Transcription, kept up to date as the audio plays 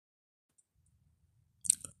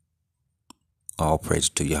All praise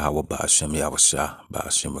to Yahweh Ba'ashem Yahushua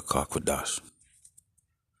Ba'ashem Rakakwadash.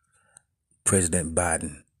 President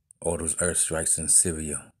Biden orders airstrikes in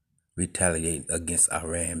Syria, retaliate against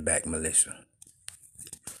Iran-backed militia.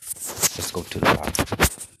 Let's go to the Bible.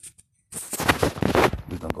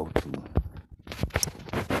 We're going to go to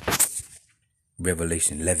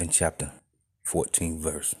Revelation 11 chapter 14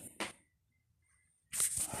 verse.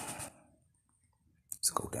 Let's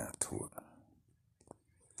go down to it.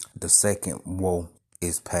 The second woe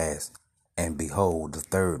is past, and behold, the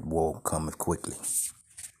third woe cometh quickly.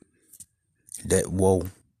 That woe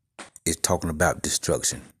is talking about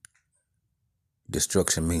destruction.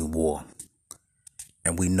 Destruction means war.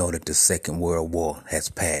 And we know that the Second World War has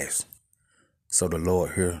passed. So the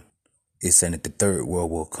Lord here is saying that the Third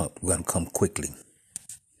World War will come quickly.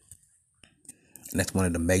 And that's one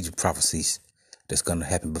of the major prophecies that's going to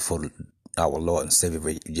happen before our Lord and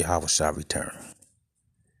Savior Yahweh shall return.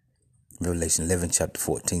 Revelation 11 chapter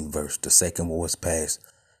 14 verse. The second war is past.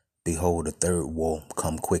 Behold, the third war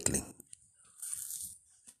come quickly.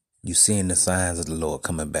 You seeing the signs of the Lord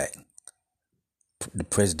coming back. The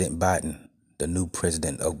President Biden, the new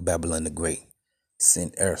president of Babylon the Great,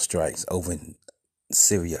 sent airstrikes over in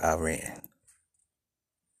Syria, Iran,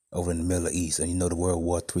 over in the Middle East. And you know the World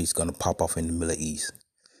War III is going to pop off in the Middle East.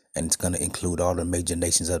 And it's going to include all the major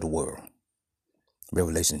nations of the world.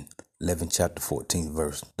 Revelation 11 chapter 14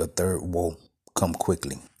 verse. The third war come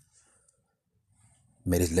quickly.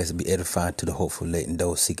 May this lesson be edifying to the hopeful, letting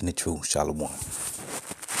those seeking the truth. Shalom.